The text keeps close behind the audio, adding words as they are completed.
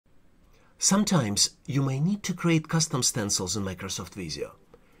Sometimes you may need to create custom stencils in Microsoft Visio,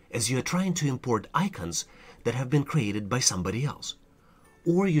 as you are trying to import icons that have been created by somebody else.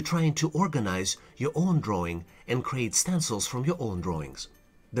 Or you're trying to organize your own drawing and create stencils from your own drawings.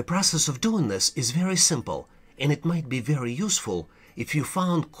 The process of doing this is very simple, and it might be very useful if you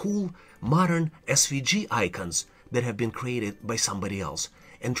found cool, modern SVG icons that have been created by somebody else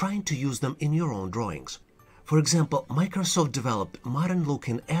and trying to use them in your own drawings. For example, Microsoft developed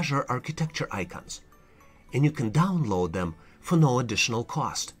modern-looking Azure architecture icons, and you can download them for no additional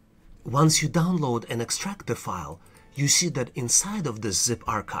cost. Once you download and extract the file, you see that inside of this zip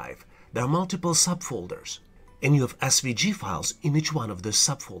archive there are multiple subfolders, and you have SVG files in each one of these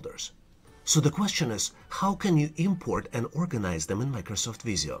subfolders. So the question is, how can you import and organize them in Microsoft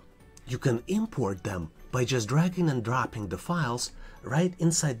Visio? You can import them by just dragging and dropping the files right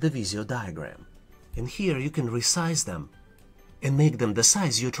inside the Visio diagram. And here you can resize them and make them the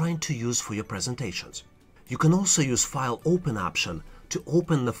size you're trying to use for your presentations. You can also use File Open option to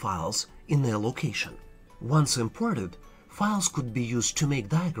open the files in their location. Once imported, files could be used to make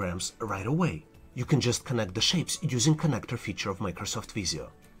diagrams right away. You can just connect the shapes using connector feature of Microsoft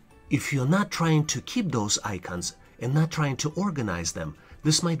Visio. If you're not trying to keep those icons and not trying to organize them,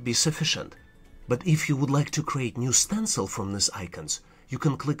 this might be sufficient. But if you would like to create new stencil from these icons, you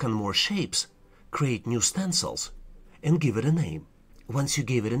can click on More Shapes, Create New Stencils, and give it a name. Once you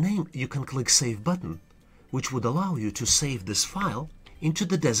gave it a name, you can click Save button, which would allow you to save this file into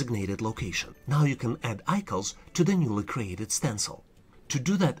the designated location. Now you can add icons to the newly created stencil. To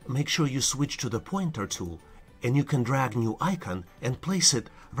do that, make sure you switch to the pointer tool, and you can drag new icon and place it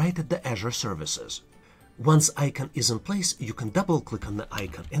right at the Azure services. Once icon is in place, you can double-click on the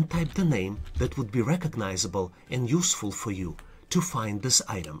icon and type the name that would be recognizable and useful for you to find this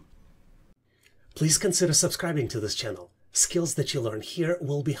item. Please consider subscribing to this channel. Skills that you learn here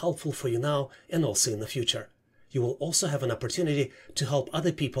will be helpful for you now and also in the future. You will also have an opportunity to help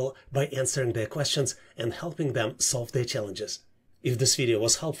other people by answering their questions and helping them solve their challenges. If this video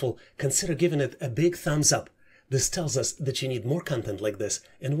was helpful, consider giving it a big thumbs up. This tells us that you need more content like this,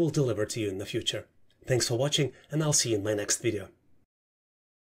 and we'll deliver to you in the future. Thanks for watching, and I'll see you in my next video.